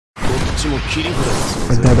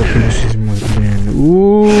Another finishes man.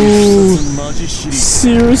 Ooh,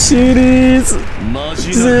 Zero Cities,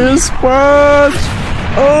 Zero Spot.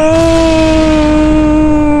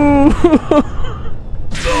 Oh,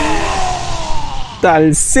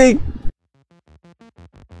 talsik.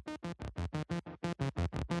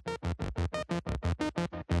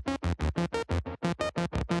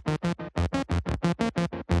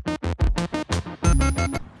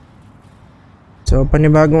 So,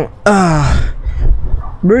 panibagong,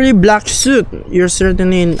 very black suit. You're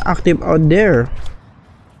certainly inactive out there.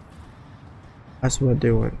 That's what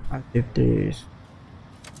they want. Active days.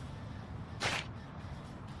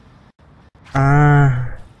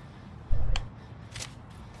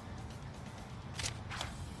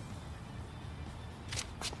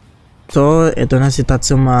 So, ito na si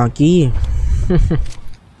Tatsumaki.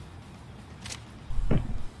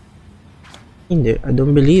 Hindi, I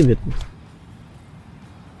don't believe it.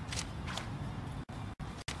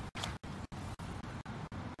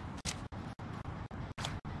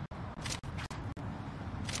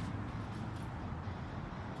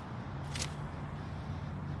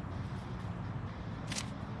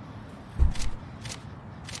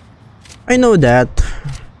 I know that.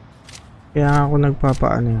 Kaya ako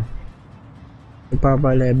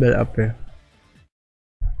nagpapa-level up eh.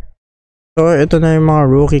 So, ito na yung mga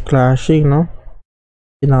rookie clashing, no?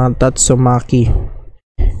 Tatsumaki.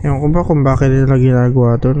 Ewan ko ba kung bakit nila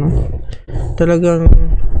ginagawa to, no? Talagang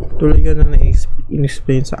tulad yun na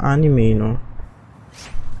in-explain sa anime, no?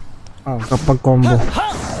 Kapag combo.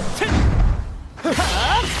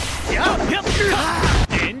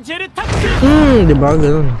 Diba?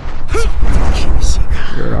 Ganun.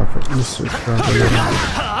 You're off at this is probably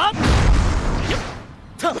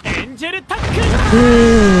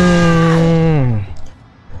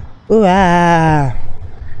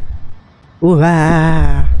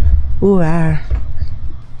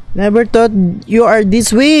Never thought you are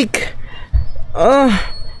this weak.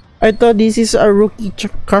 I thought this is a rookie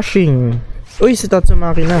crushing. Uy, si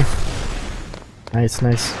Tatsumaki na. Nice.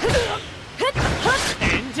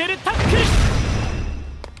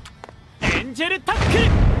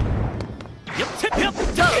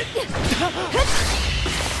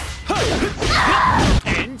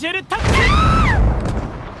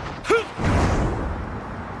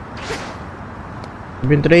 I've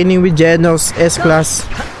been training with Genos S-Class.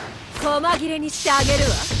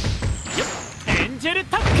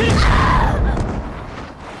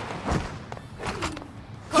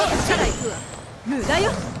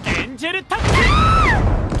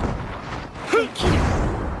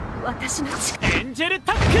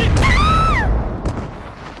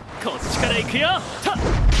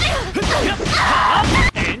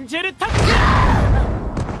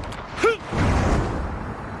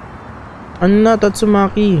 Ano na,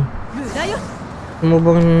 Tatsumaki? Ano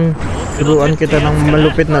bang turuan kita ng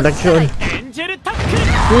malupit na leksyon?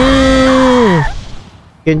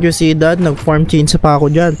 Can't you see that? Nag-form change pa ako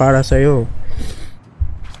dyan para sa'yo.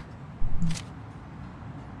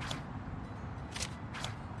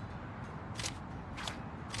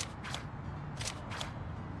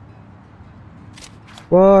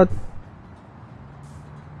 What?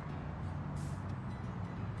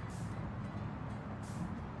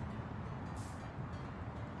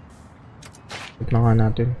 Na nga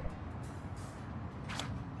natin.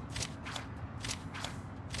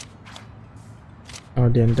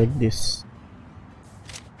 Then like this.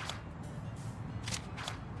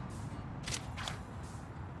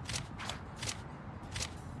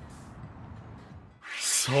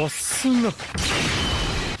 Sasuna.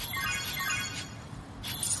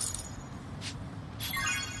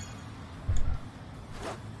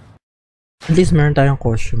 At least meron tayong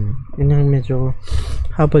costume. Yun yung medyo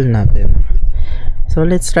habol natin. So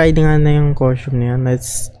let's try nga na yung costume niya.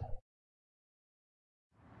 Let's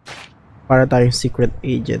para tayong secret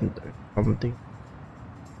agent or something.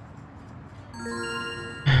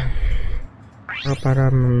 Para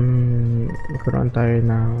magkaroon tayo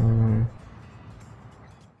ng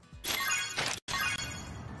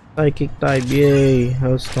psychic type. Yay!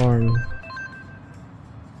 Hellstorm.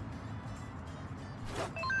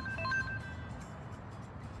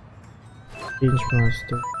 Change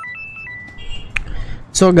master.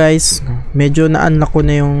 So guys, medyo na-unlock ko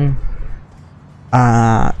na yung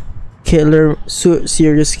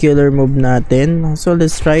serious killer move natin. So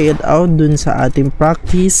let's try it out dun sa ating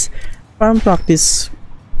practice. Parang practice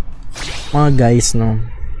mga guys, no?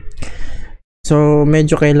 So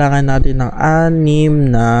medyo kailangan natin ng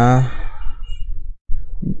 6 na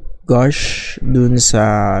gosh dun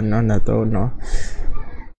sa ano na to, no?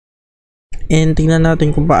 And tingnan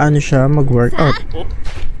natin kung paano siya mag-workout.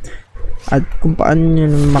 At kung paano nyo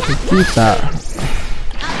makikita,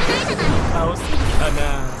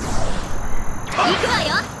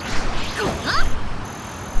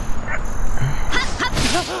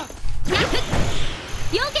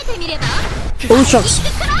 oh shucks.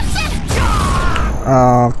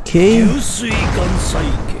 Okay.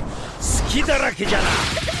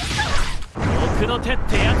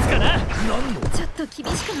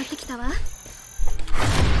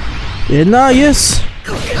 Yan na, yes.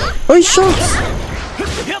 Oh shucks.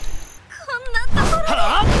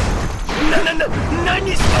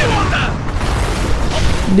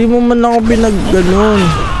 Di mo man ako pinag-ganon.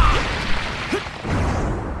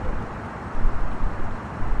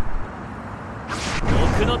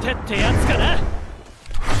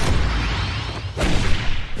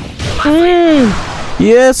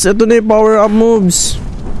 Yes, ito na yung power up moves.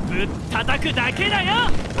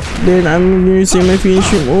 Then I'm using my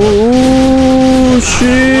finishing. Oh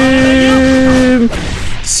shit.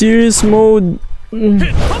 Serious mode.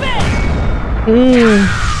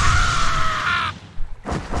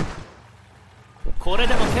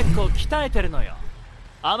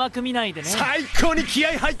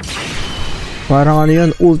 Parang ano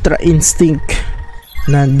yun, ultra instinct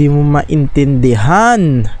na di mo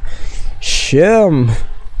maintindihan. Shem.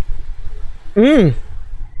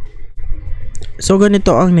 So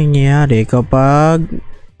ganito ang nangyayari kapag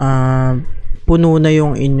puno na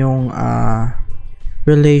yung inyong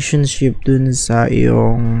relationship dun sa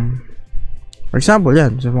iyong, for example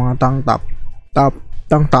yan, sa mga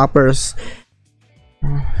tank toppers,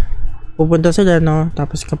 pupunta sila, no?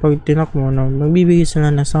 Tapos kapag tinak mo, no, magbibigay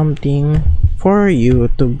sila na something for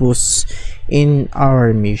you to boost in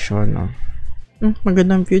our mission, no?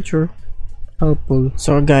 Magandang future, helpful.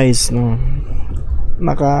 So guys, no,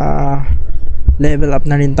 naka level up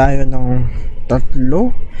na rin tayo ng 3 o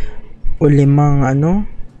 5 ano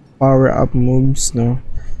power up moves, no.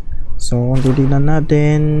 So kung titignan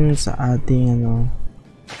natin sa ating ano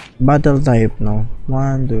battle type, no,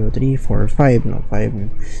 1, 2, 3, 4, 5, no,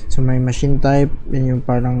 5. So may machine type, yun yung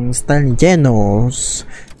parang style ni Genos.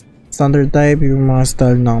 Standard type, yung mga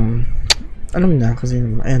style ng alam na kasi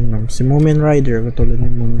ayan, no, si Moomin Rider katulad ni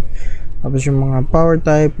Moomin. Tapos yung mga power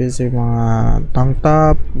type is yung mga tank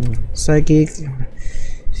top, psychic,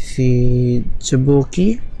 si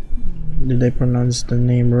Tsubuki, did I pronounce the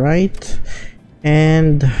name right?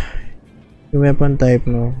 And yung weapon type,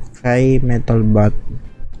 no, kay Metal Bat.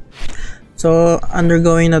 So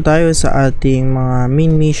undergoing na tayo sa ating mga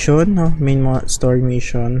main mission, no, main story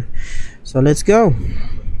mission. So let's go.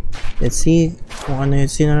 Let's see kung ano yun,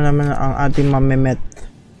 sino naman ang ating mamemet.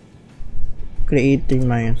 Creating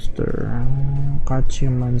monster,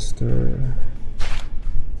 catching monster.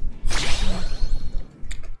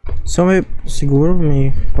 So may siguro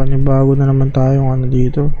may panibago na naman tayong ano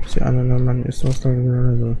dito. Si ano naman is monster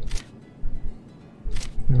na doon.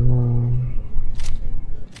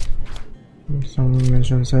 Isang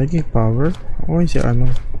mention psychic power. Okay, si ano?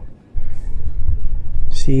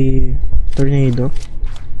 Si Tornado.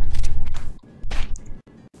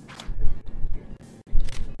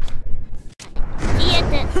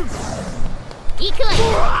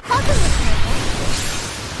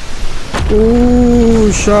 Oh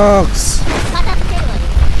shucks.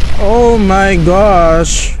 Oh my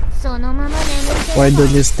gosh. Why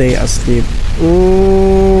don't you stay asleep?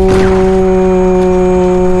 Oh,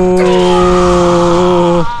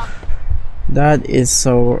 that is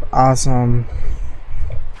so awesome.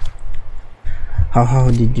 How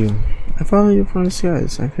did you? I follow you from the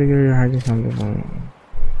skies. I figure you're hiding something from me.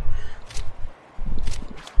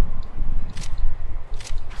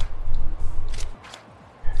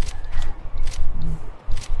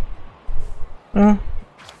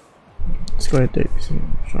 Let's go ahead and take this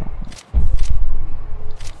shot.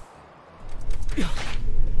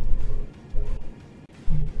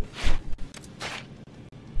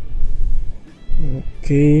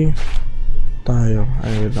 Okay. Tayo.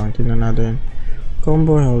 Ay, wait lang. Tignan natin.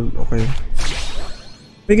 Combo hold. Okay.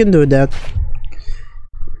 We can do that.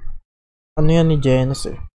 Ano yan ni Genos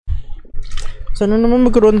eh. Sana naman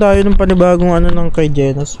magkaroon tayo ng panibagong ano ng kay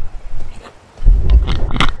Genos.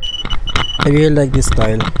 I really like this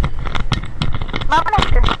style.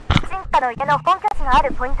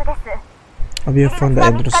 Have you found the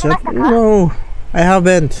address yet? No, I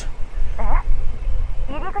haven't.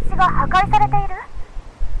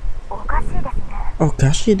 Oh,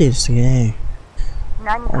 Kashi desu ne.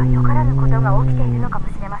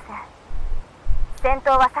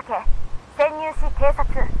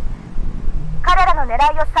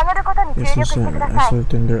 This is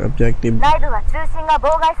ascertain their objective.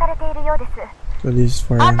 So this is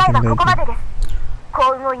for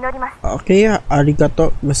Okay,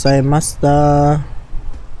 arigato gozaimashita.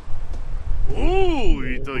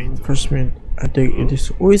 First minute, I think it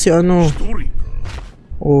is. Uy, si ano?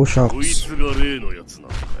 Oh, shucks.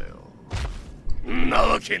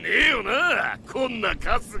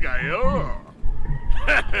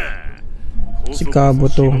 Si Kabo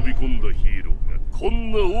to.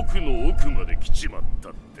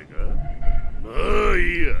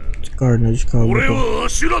 Si Carnage Kabo to.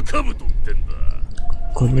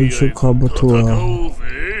 Carnage Kabo to.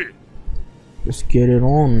 Let's get it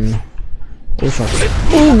on. Oh, shucks.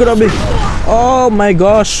 Oh, grabe. Oh my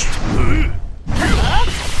gosh.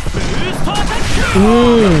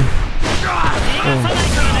 Oh.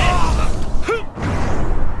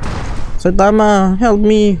 Saitama, help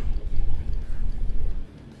me.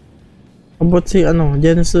 About si ano,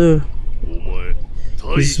 Denz.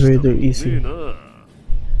 This is very easy.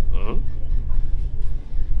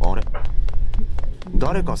 あれ、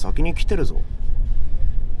誰か先に来てるぞ。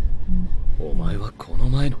お前はこの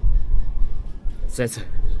前の。先生、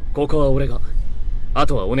ここは俺が。あ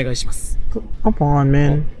とはお願いします。Come on,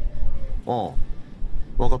 man. ああ、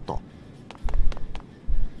わかった。わ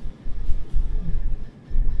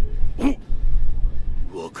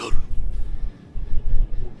か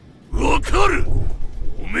る。わかる。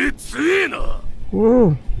おめえ強えな。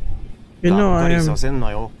Whoa. You know がっか I り am させん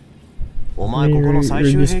なよ。お前ここの最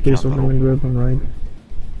終兵器なんだろ。right? ん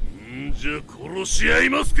じゃ殺し合い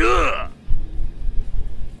ますか。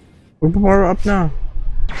Power up na.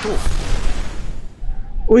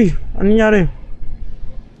 Uy, ano nangyari?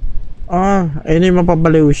 Ah, ayun yung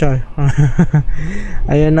mapapalayo siya.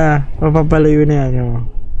 Ayan na, mapapalayo na yan.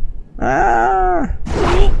 Ah!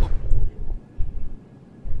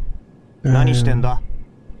 何してんだ。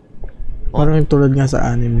 Parang yung tulad nga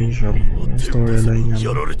sa anime siya. Yung storyline niya.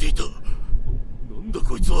 やられていた。なんだ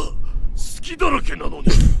こいつは好きだらけなのに。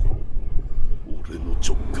俺の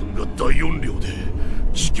直感が大音量で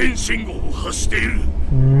危険信号を発している。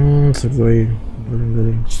すごい。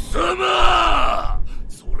Galing-galing. 貴様！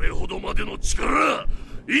それほどまでの力、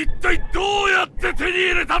一体どうやって手に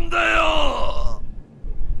入れたんだよ。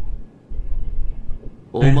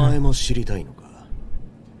お前も知りたいのか。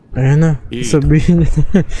 Ayan na, sabihin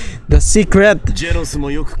The secret! ジェロス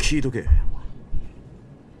もよく聞いとけ。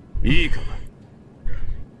いいか。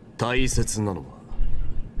大切なのは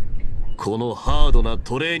このハードな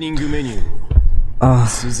トレーニングメニュー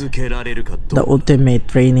を続けられるかどうか。 The ultimate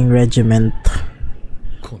training regiment.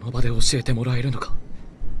 この場で教えてもらえるのか。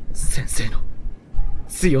先生の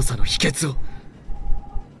強さの秘訣を。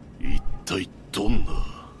一体どんな。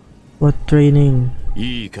 What training?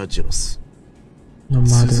 いいか、ジェロス。 No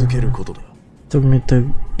matter. 続けることだ。 Took me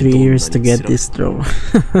 3 years to get this throw.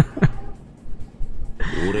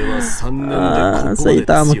 俺は3年でここまで強い。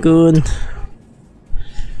Saitama kun.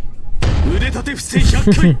 腕立て伏せ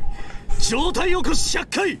100回、上体起こし100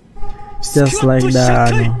回、 Just like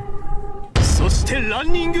that. そしてラ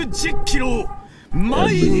ンニング10キロを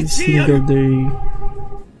毎 Every 日や single る。 day.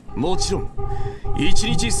 もちろん1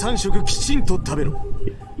日3食きちんと食べろ。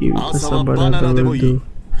 Even 朝 sa はバナナで banana もい will い。 do.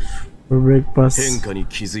 For 変 breakfast. 化に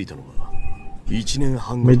気づいたのは1年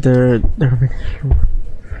半後。 With the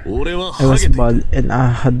俺は I ハ was ゲていた。 bald and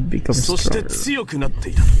I had become そして stronger. 強くなって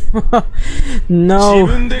いた。 No! 自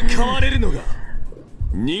分で変われるのが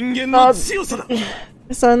人間の強さだ。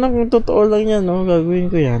 Sana kung totoo lang yan, no? Gagawin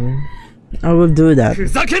ko yan. I will do that. ふ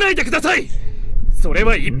ざけないでください。それ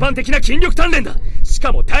は一般的な筋力鍛錬だ。し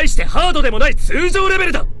かも大してハードでもない通常レベ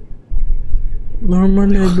ルだ。 Normal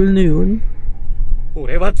level na yun.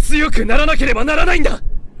 俺は強くならなければならないんだ。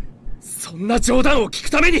そんな冗談を聞く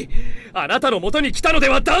ためにあなたの元に来たので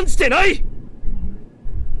は断じてない。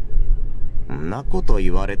んなこと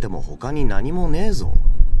言われても他に何もねえぞ。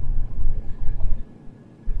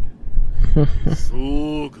そ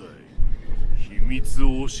うかい。秘密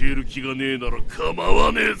を教える気がねえなら構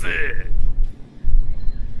わねえぜ。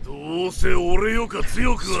どうせ俺よか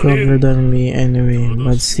強くはねえ。 Stronger than me anyway,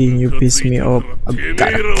 but seeing you piss me off, I've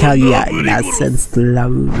gotta tell ya in that sense to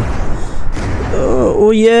love.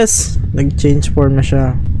 Oh yes! Nag-change form na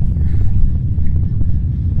siya.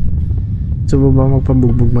 So ba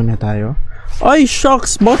magpabugbog muna tayo? Ay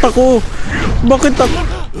shucks! Bakit ako? Bakit ako?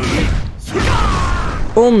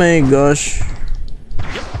 Oh my gosh!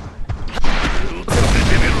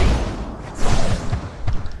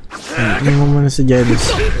 Ano mo muna si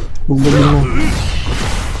Denz? Bugbogin mo.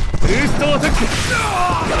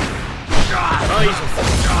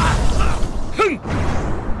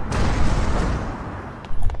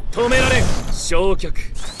 止められん。焼却。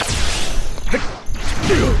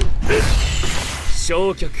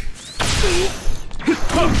焼却。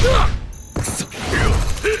くそ。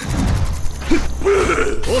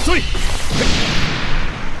遅い。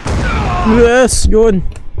 Yes! Yun!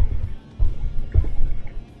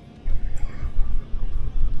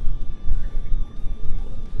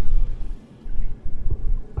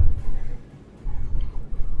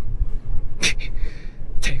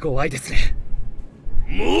 Tegowai desu ne.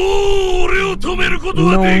 もう俺を止めること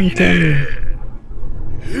は No で one きねえ。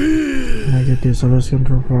 can negative solution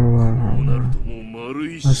for なる power. ともう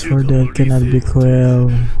丸一 As 週 for 間の that cannot be 理性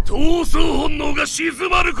quelled. 闘争本能が静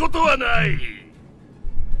まることはない。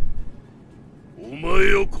お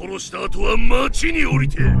前を殺した後は町に降り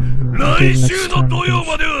て来週の土曜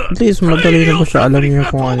までは At least madali na po siya. Alam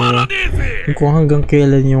niya kung ano yun. Kung hanggang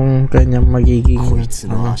kailan yung kanyang magiging こいつ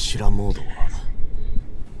のアシュラモードは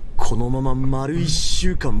このまま丸1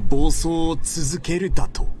週間暴走を続けるだ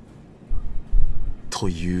と。と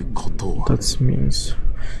いうことは That means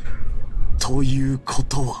というこ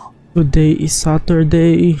とは today is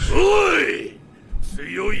Saturday. おい、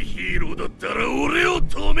強いヒーローだったら俺を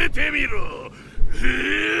止めてみろ。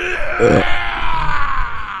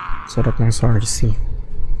Sarap ng Sarsi.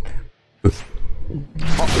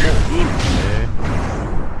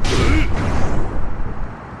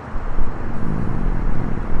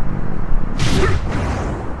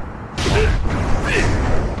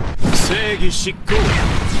 正義執行。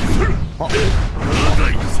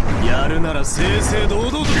やるなら正々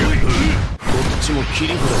堂々と来い。こっちも切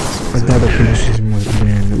り札 I gotta finish this one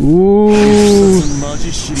again. Ooh! マ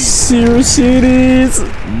ジシリーズ Zero Cities!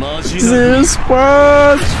 マジ Zero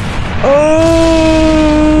Spot! Oh!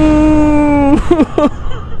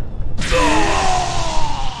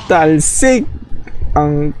 Talsik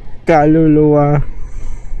ang kaluluwa.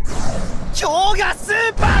 今日がス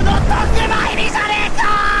ーパーの特売日じゃねえか。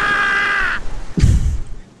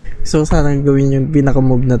 So sana gawin yung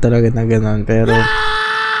pinaka-move na talaga na gano'n. Pero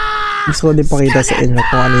gusto ko din pakita sa inyo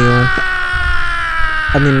kung ano yung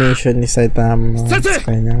animation ni Saitama sa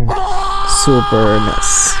kanyang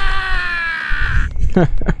superness.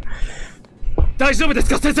 大丈夫です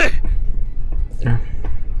か先生。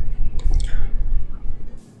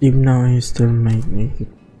 Even now you still might make it.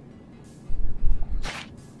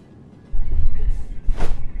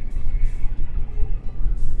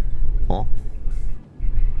 Oh?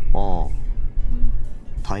 ああ、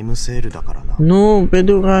タイムセールだからな。 No,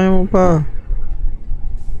 pwede kaya mo pa.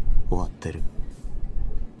 終わってる。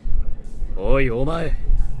おいお前、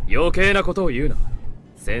余計なことを言うな。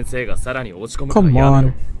先生がさらに落ち込むから Come やめ on.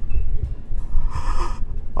 ろ。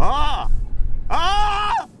ああああ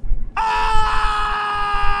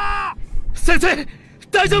ああ。先生、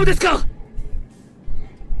大丈夫ですか。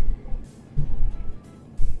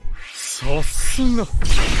さすが、年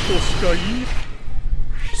がいい。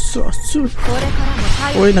 Sasu.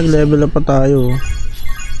 Uy, nag-level up pa tayo.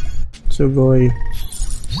 Sugoy.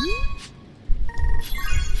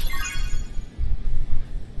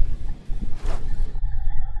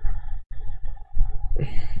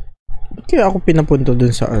 Kaya ako pinapunto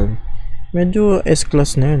dun sa ARM. Medyo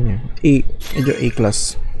S-class na yun eh. Medyo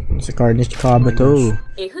A-class. Si Carnage Kabato.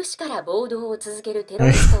 F 市から暴動を続けるテロ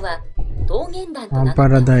リストは桃源団と名乗Ang って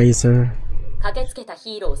Paradiser. 駆けつけた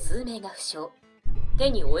ヒーロー数名が負傷、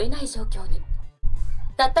手に負えない状況に。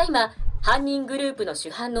たった今、犯人グループの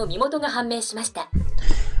主犯の身元が判明しました。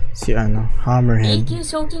 Si ano, B Hammerhead. 級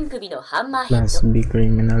賞金首のハンマーヘッ Plus ド。 B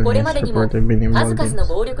criminal これ has までにも reported been 数 involved 々の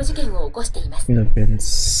暴力事件を起こしています。 in 身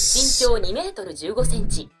Philippines. 長2メートル15セン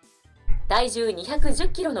チ、体重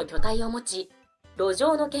210キロの巨体を持ち、路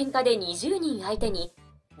上の喧嘩で20人相手に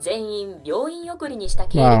全員病院送りにした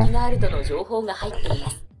経歴があるとの情報が入っていま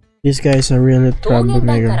す。 These guys are really 桃源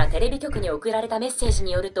団から troublemaker. テレビ局に送られたメッセージ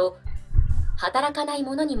によると、働かない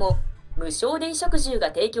者にも無償で衣食住が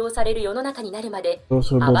提供される世の中になるまで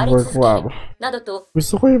Those who 暴 don't れ work 続け well. るなどと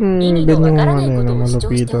Gusto ko yung 意味のわ ganyang からない ano こと na を主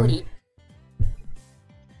張してお malupitan. り、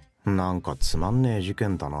なんかつまんねえ事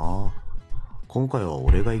件だな。今回は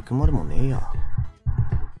俺が行くまでもねえや。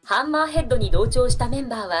ハンマーヘッドに同調したメン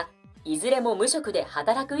バーはいずれも無職で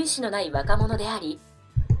働く意思のない若者であり、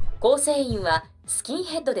構成員はスキン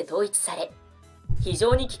ヘッドで統一され、非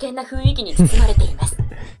常に危険な雰囲気に包まれています。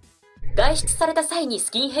外出された際に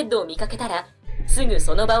スキンヘッドを見かけたらすぐ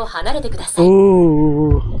その場を離れてください。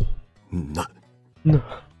 Oh, 何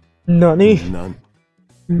nani? なん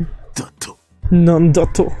だと。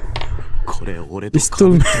 Nandato. これ俺と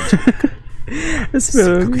Still, 被ってんじ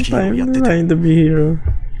still time trying to be hero. ゃん。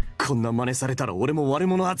こんな真似されたら俺も悪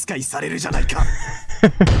者扱いされるじゃないか。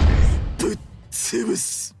ぶっ潰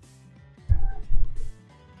す。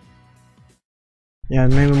 Yan,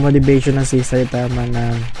 may motivation na si Saitama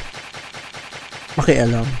na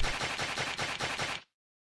makialam.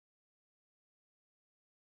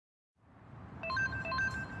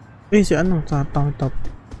 Eh, si ano? Sa tank top.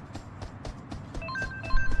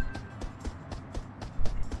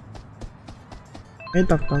 Eh,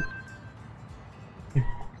 tank top.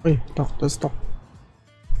 Eh, stock.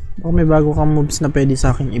 Baka may bago kang moves na pwede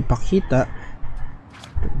sa akin ipakita.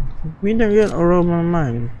 Mineral aroma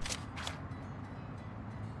mine.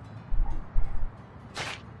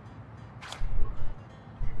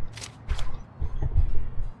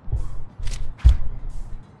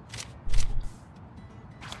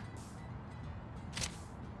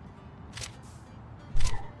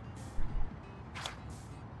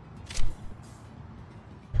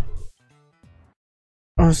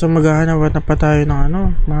 Oh, so maghahanap na pa tayo ng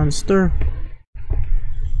ano, monster.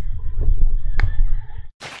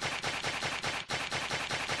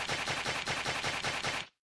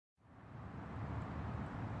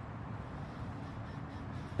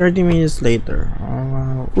 "30 minutes later."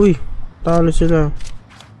 Uy, talo sila.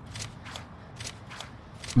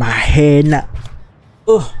 Mahena.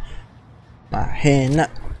 Mahena.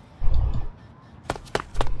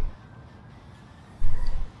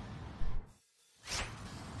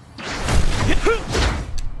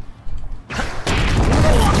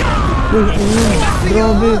 Uy,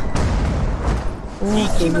 grabe. Oh,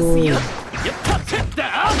 tuloy.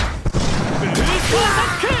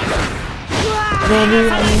 Grabe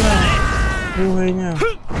yung ano niya. Buhay niya.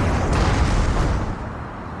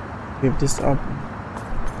 50's up.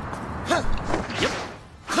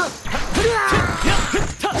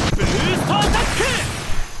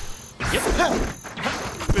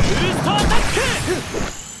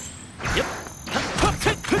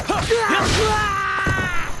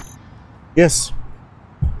 Yes.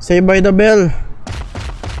 Say by the bell.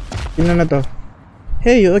 Sino na to?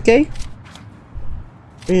 Hey, you okay?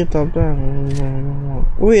 Uy, top down.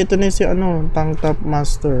 Uy, ito na si ano, tank top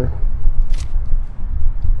master.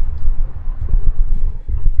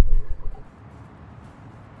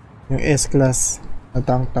 Yung S-class na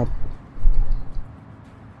tank top.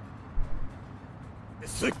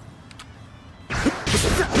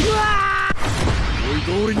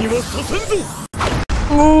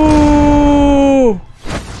 Oh!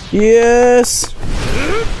 Yes!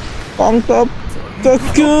 Tank top!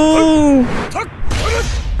 Kakao!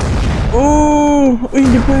 Oh! Uy,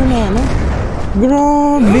 hindi pa yun ano?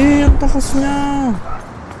 Grabe! Ang takas niya!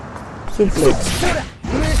 Suplex.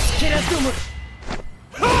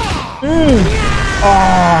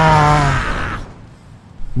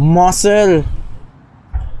 Muscle!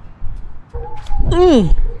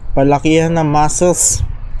 Palakihan na muscles.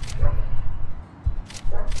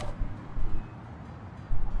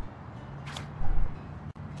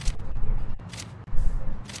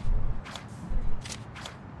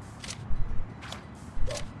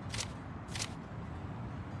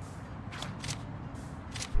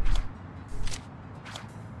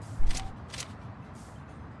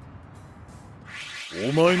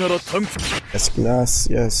 S-class,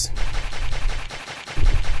 yes.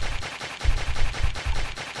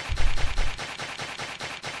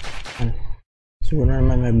 Siguro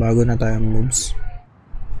naman may bago na tayong moves.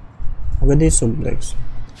 Maganda yung suplex.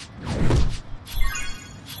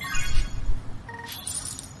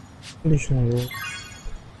 Hindi siya nag-work.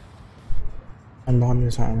 Ano kami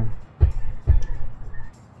sa ano?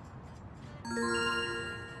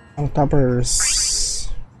 Ang toppers.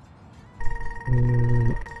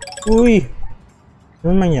 Uy!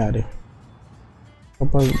 Ano mangyari?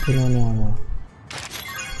 Kapag pinuno ano?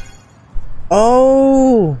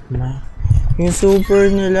 Oh! Yung super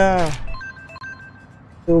nila.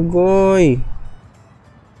 Sugoy.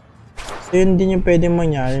 So yun din yung pwede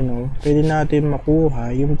mangyari, no? Pwede natin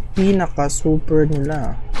makuha yung pinaka super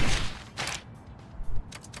nila.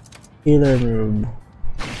 Killer move.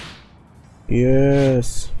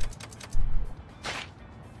 Yes.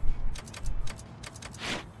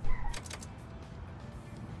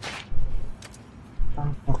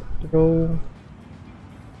 Throw.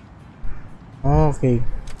 Okay.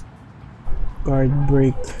 Guard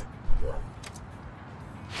break.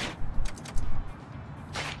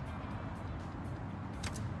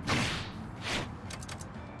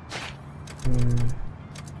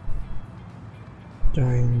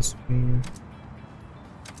 Giant spin.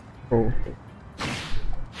 Oh.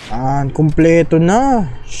 Kompleto na.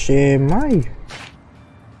 Shemay.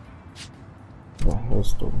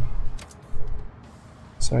 Hosto.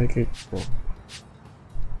 Psychic Pro.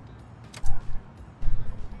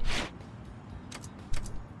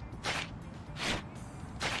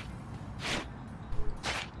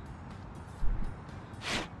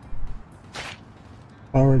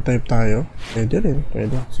 Power type tayo. Pwede rin.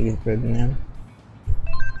 Pwede. Sige, pwede na yan.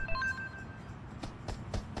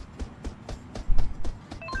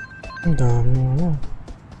 Ang dami ano.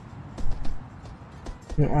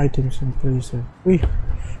 Yung items in place eh. Uy!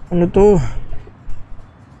 Ano to?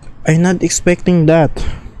 I'm not expecting that.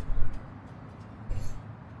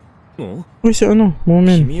 Uy, si ano?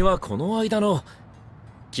 Moment. Lagi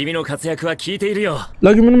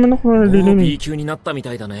mo naman ako narinig. B 級になったみ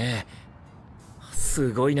たいだね。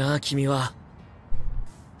すごいな、君は。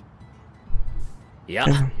いや、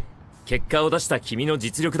結果を出した君の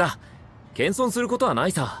実力だ。謙遜することはな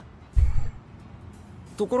いさ。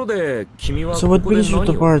ところで、君は So what brings you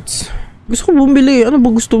to parts? Gusto ko bumili. Ano ba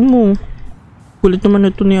gusto mo? Kulit naman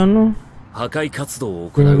ito ni ano. 破壊活動を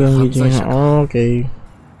行う犯罪者か。Okay.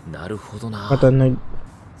 なるほどな。Matanog.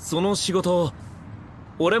 その仕事、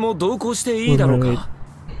俺も同行していいだろうか。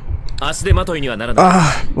足手まといにはならない。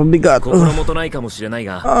Mabigat. 心もとないかもしれない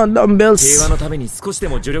が、dumbbells. 平和のために少しで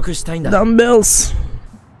も助力したいんだ。Dumbbells.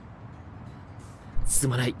 す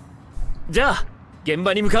まない。じゃあ、現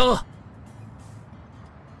場に向かおう。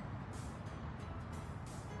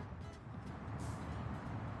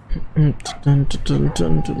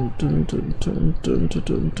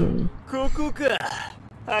ここか。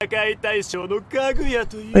破壊対象の家具屋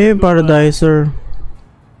という。Paradiser.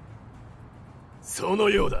 その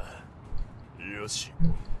ようだ。よし。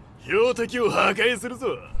標的を破壊するぞ。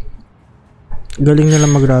Galing nila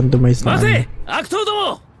mag-randomize na. 待て、悪党ど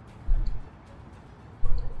も。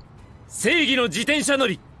正義の自転車乗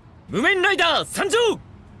り、無面ライダー参上。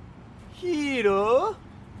ヒーロ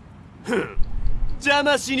ー？ふん。邪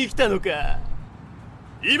魔しに来たのか。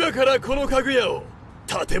今からこの家具屋を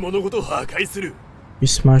建物ごと破壊する。We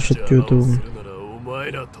smash it due to. お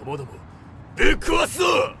前らともどもぶっ壊すぞ。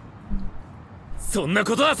そんな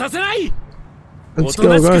ことはさせない。 Let's おと go,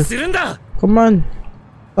 なしく guys. するんだ。 Come on.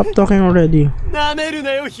 Stop talking already. なめる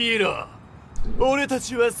なよヒーロー。俺た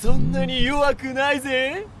ちはそんなに弱くない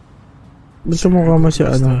ぜ。Gusto mo ka mas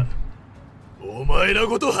ano? お前ら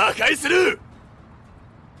ごと破壊する。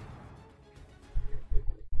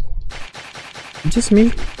 Just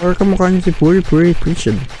me? Or kamukha niyo si Puri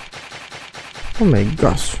Christian? Oh my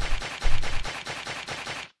gosh.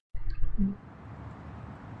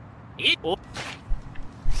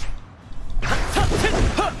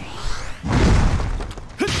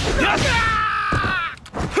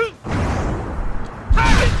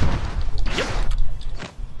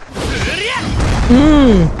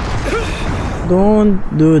 Don't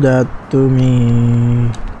do that to me.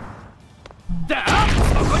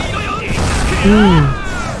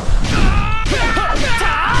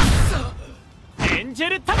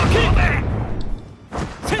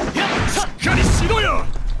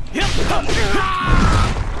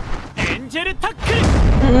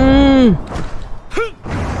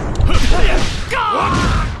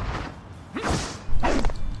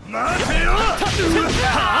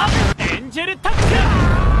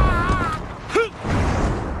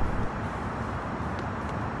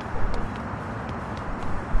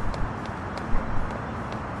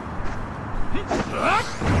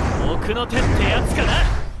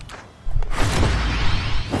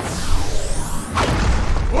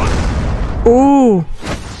 Oh,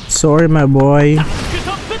 sorry, my boy.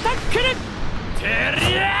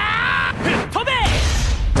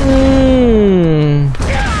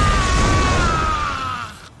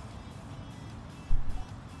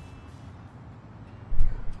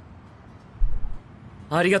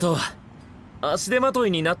 Arigato. 足手まと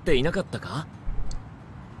いになっていなかったか?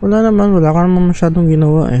 Wala naman, wala ka naman masyadong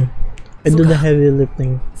ginawa eh. I do the heavy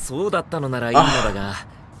lifting. そうだったのならいいのだが、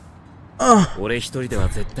俺一人では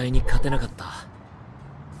絶対に勝てなかった。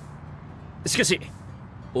しかし、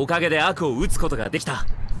おかげで悪を撃つことができた。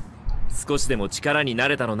少しでも力にな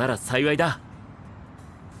れたのなら幸いだ。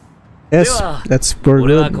Yes, that's for good.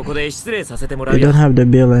 俺はここで失礼させてもらう You よ。 don't have the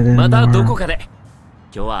bill anymore. またどこかで。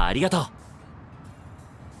今日はありがとう。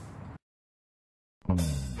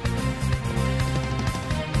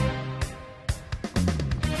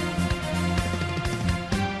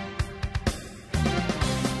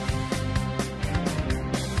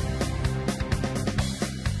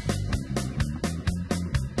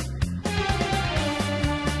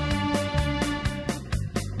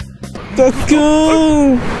Let's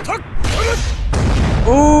go!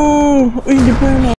 Oh! Uy, hindi pa yun